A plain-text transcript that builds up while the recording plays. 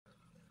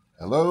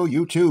Hello,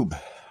 YouTube.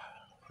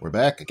 We're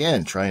back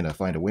again trying to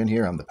find a win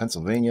here on the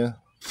Pennsylvania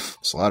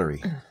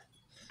Lottery.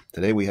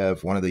 Today we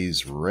have one of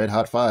these red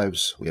hot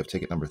fives. We have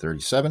ticket number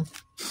 37.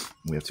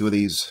 We have two of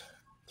these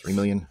 3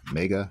 million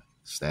mega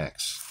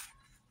stacks.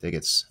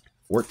 Tickets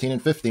 14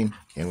 and 15.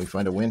 Can we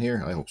find a win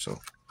here? I hope so.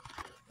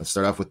 Let's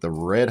start off with the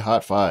red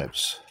hot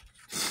fives.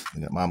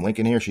 We got Mom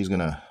Lincoln here. She's going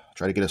to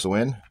try to get us a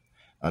win.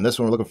 On this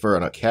one, we're looking for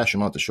a cash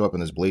amount to show up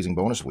in this blazing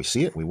bonus. If we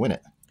see it, we win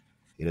it.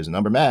 It is a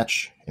number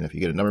match, and if you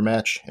get a number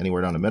match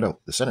anywhere down the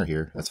middle, the center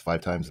here, that's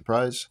 5 times the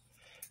prize.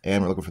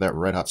 And we're looking for that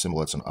red hot symbol.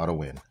 That's an auto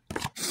win.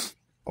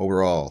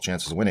 Overall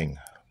chances of winning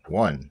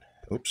 1.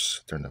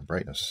 Oops, turn the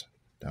brightness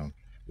down.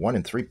 1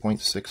 in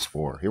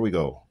 3.64. Here we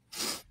go.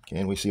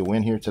 Can we see a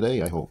win here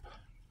today? I hope.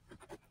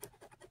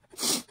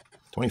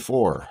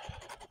 24,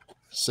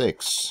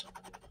 6,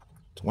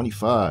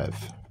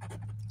 25,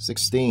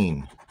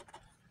 16,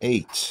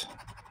 8,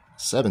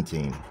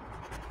 17,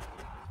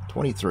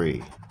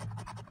 23.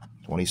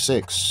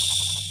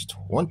 26,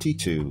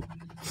 22,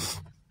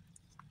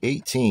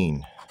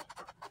 18,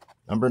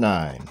 number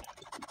 9,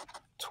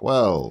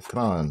 12, come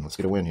on, let's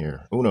get a win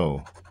here,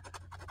 Uno,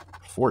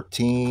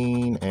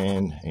 14,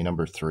 and a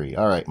number 3.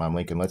 All right, Mom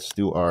Lincoln, let's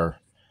do our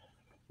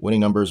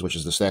winning numbers, which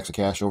is the stacks of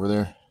cash over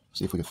there.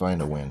 See if we can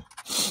find a win.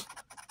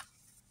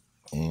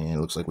 And it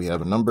looks like we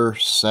have a number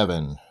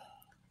 7.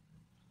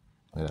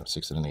 I have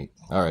 6 and an 8.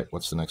 All right,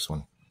 what's the next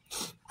one?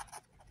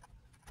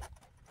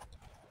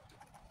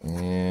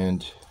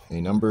 And a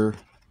number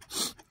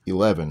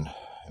 11,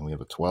 and we have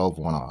a 12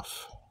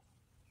 one-off.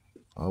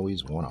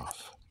 Always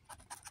one-off.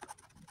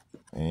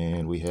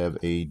 And we have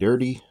a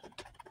dirty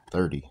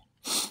 30.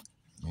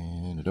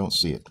 And I don't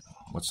see it.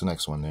 What's the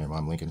next one there,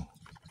 Mom Lincoln?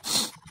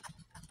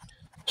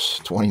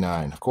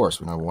 29. Of course,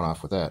 we don't have a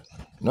one-off with that.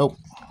 Nope.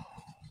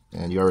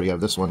 And you already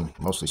have this one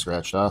mostly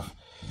scratched off.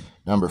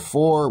 Number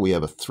 4, we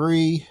have a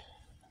 3.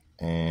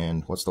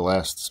 And what's the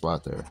last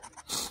spot there?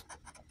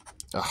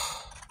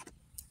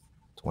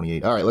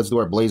 28. All right, let's do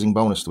our blazing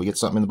bonus. Do we get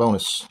something in the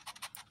bonus?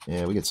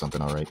 Yeah, we get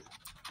something, all right.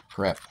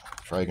 Crap.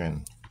 Try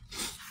again.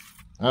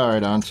 All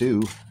right, on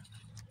to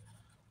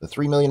the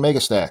 3 million mega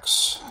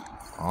stacks.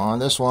 On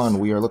this one,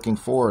 we are looking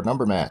for a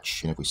number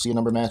match. And if we see a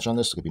number match on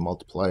this, it could be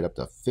multiplied up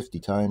to 50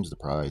 times the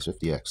prize,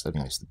 50x. That'd be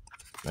nice.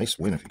 Nice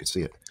win if you could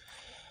see it.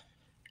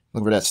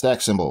 Looking for that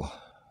stack symbol.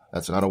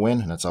 That's an auto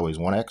win, and that's always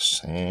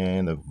 1x.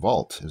 And the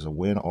vault is a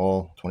win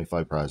all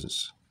 25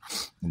 prizes.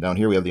 And down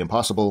here we have the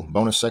impossible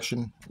bonus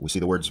section. We see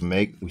the words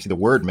we see the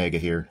word mega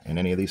here, and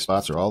any of these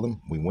spots or all of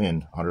them, we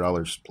win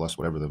 $100 plus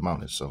whatever the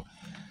amount is. So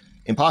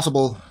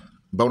impossible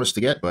bonus to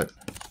get, but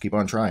keep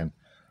on trying.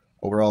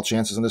 Overall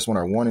chances in this one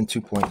are 1 in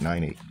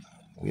 2.98.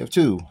 We have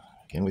 2.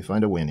 Can we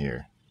find a win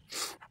here?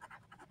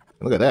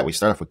 Look at that. We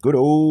start off with good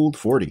old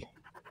 40.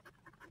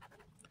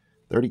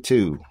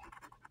 32.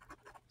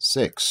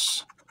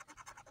 6.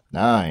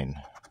 9.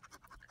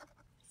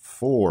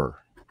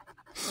 4.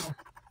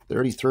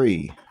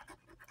 33.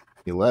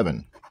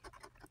 11,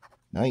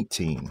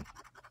 19,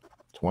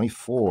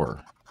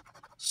 24,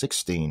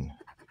 16,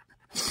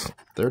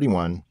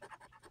 31,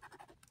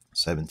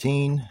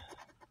 17,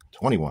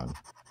 21,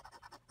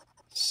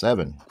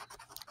 7,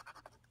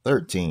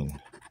 13,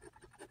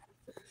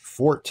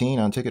 14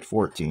 on ticket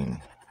 14,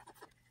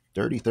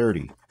 30,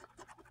 30,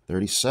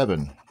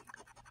 37,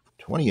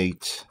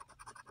 28,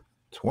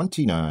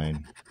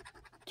 29,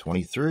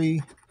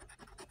 23,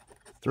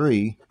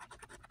 3,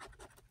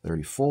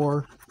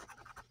 34,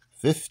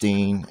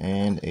 15,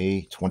 and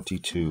a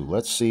 22.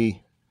 Let's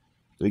see.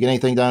 Do we get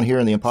anything down here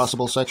in the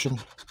impossible section?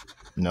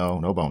 No,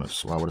 no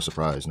bonus. Wow, what a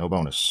surprise. No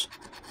bonus.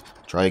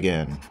 Try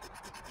again.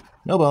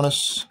 No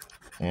bonus.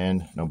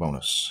 And no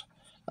bonus.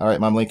 All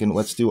right, Mom Lincoln,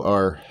 let's do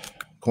our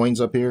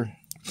coins up here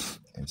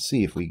and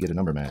see if we get a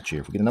number match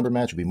here. If we get a number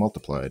match, it'll be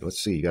multiplied.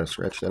 Let's see. You got to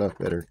scratch that up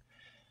better.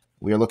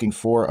 We are looking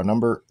for a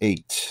number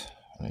 8.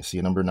 And I see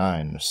a number 9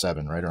 and a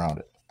 7 right around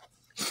it.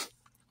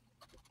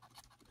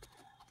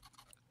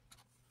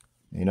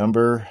 A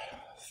number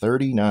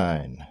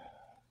 39.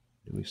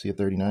 Do we see a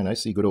 39? I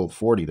see good old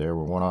 40 there.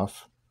 We're one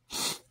off.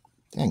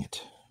 Dang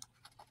it.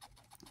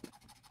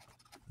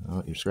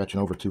 Oh, you're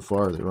scratching over too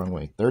far the wrong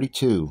way.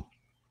 32.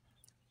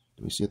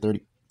 Do we see a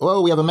 30?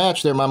 Oh, we have a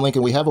match there, Mom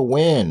Lincoln. We have a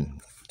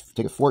win.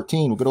 Take a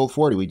 14. Good old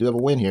 40. We do have a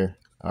win here.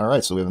 All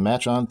right, so we have a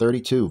match on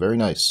 32. Very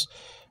nice.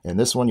 And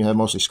this one you have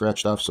mostly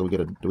scratched off, so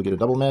do we get a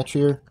double match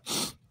here?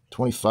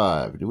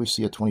 25. Do we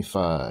see a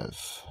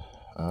 25?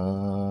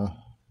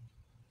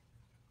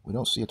 We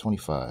don't see a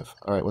 25.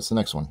 All right, what's the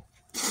next one?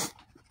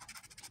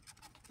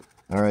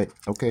 All right,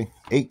 okay.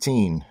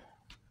 18.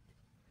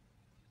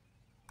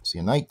 See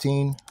a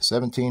 19,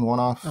 17, one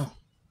off. Oh.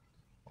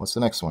 What's the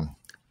next one?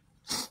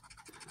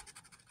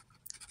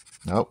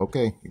 Nope,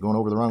 okay. You're going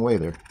over the wrong way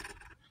there.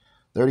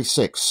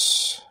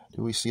 36.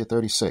 Do we see a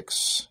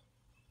 36?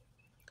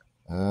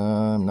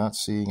 I'm not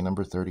seeing a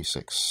number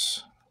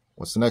 36.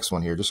 What's the next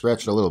one here? Just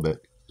scratch it a little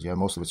bit. Yeah,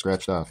 most of it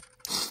scratched off.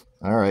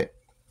 All right.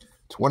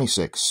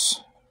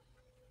 26.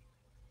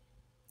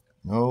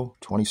 No,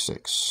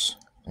 26.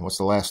 And what's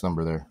the last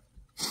number there?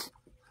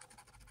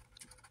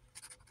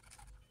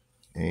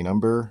 a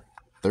number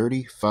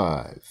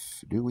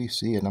 35. Do we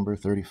see a number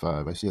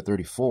 35? I see a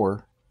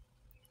 34.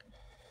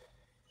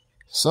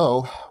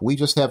 So we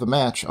just have a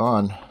match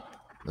on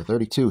the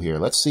 32 here.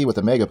 Let's see what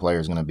the mega player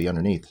is going to be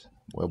underneath.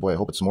 Well, boy, I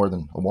hope it's more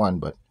than a 1,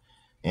 but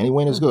any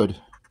win is good.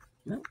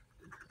 Yep.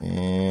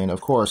 And,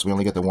 of course, we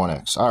only get the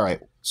 1x. All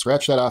right,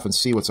 scratch that off and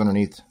see what's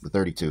underneath the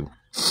 32.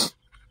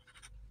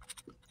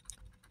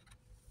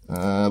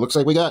 Looks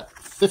like we got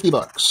 50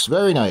 bucks.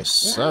 Very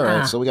nice. Yeah. All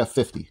right, so we got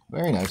 50.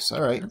 Very nice.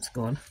 All right. That's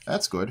good.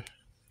 That's good.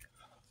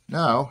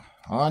 Now,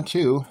 on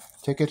to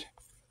ticket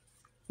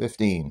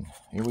 15.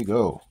 Here we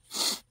go.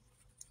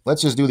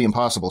 Let's just do the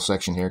impossible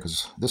section here,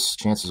 because this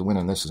chances of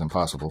winning this is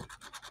impossible.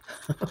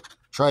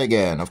 Try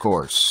again, of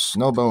course.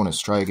 No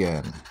bonus, try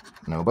again.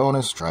 No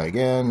bonus, try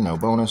again. No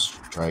bonus,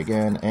 try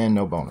again. And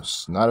no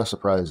bonus. Not a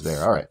surprise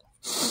there. All right.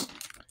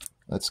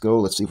 Let's go.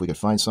 Let's see if we can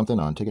find something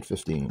on ticket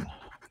 15.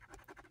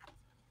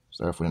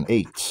 Start off with an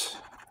 8,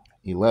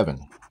 11,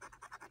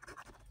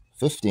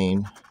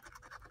 15,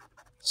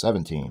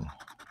 17.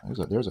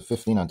 There's a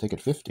 15 on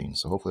ticket 15,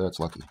 so hopefully that's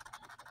lucky.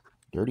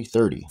 Dirty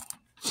 30.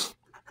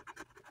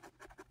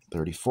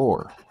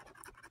 34.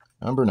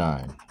 Number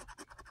 9.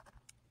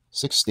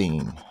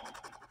 16.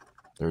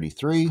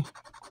 33.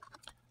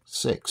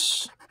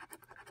 6.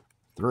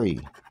 3.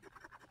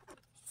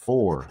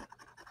 4.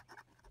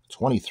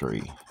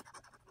 23.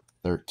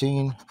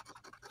 13.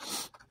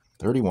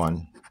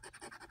 31.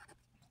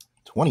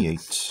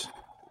 28.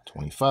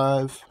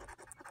 25.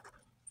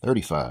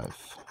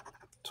 35.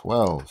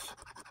 12.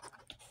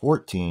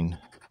 14.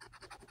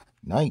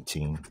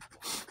 19.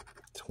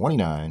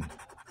 29.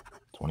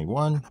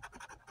 21.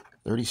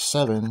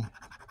 37,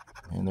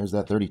 and there's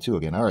that 32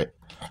 again. All right,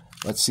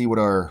 let's see what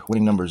our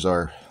winning numbers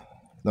are.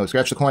 No,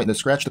 scratch the coin. Let's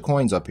scratch the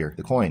coins up here.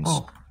 The coins.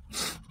 Oh.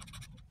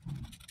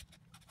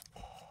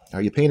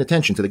 Are you paying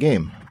attention to the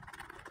game?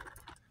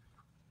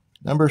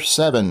 Number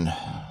 7.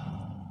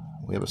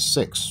 We have a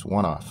 6,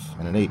 1 off,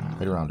 and an 8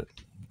 right around it.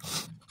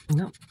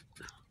 No.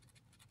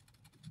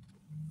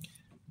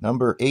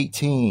 Number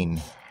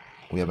 18.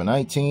 We have a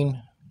 19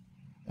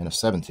 and a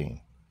 17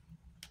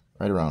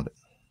 right around it.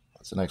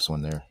 That's the next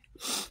one there.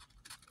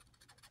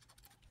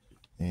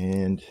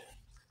 And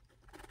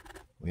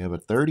we have a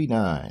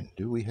 39.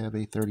 Do we have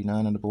a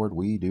 39 on the board?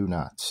 We do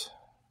not.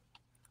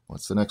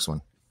 What's the next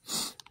one?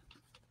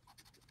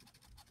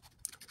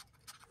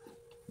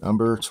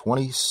 Number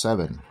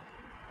 27.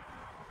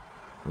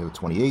 We have a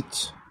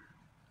 28.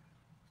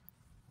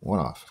 1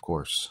 off, of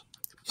course.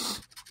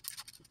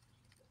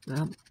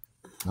 Yep.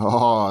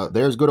 Oh,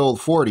 there's good old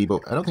 40,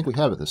 but I don't think we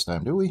have it this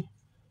time, do we?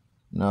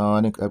 No,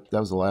 I think that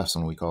was the last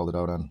one we called it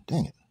out on.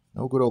 Dang it.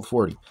 No good old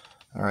 40.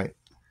 All right.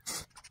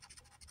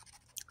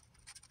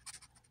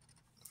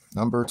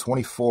 Number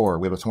 24.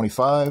 We have a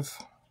 25.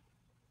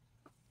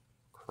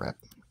 Crap.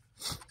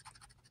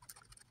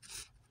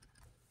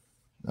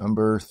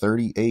 Number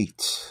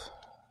 38.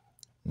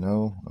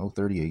 No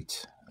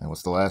 38. And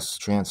what's the last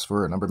chance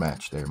for a number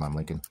match there, Mom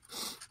Lincoln?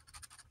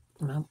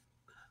 No.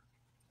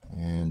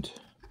 And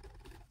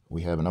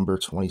we have a number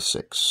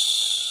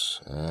 26.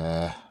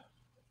 Doesn't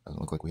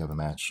look like we have a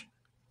match.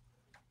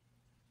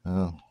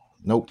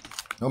 Nope.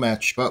 No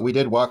match. But we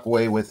did walk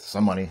away with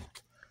some money.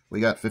 We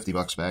got 50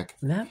 bucks back.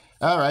 Yeah.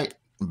 All right.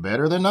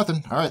 Better than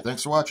nothing. All right.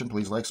 Thanks for watching.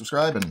 Please like,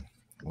 subscribe, and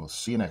we'll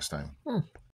see you next time.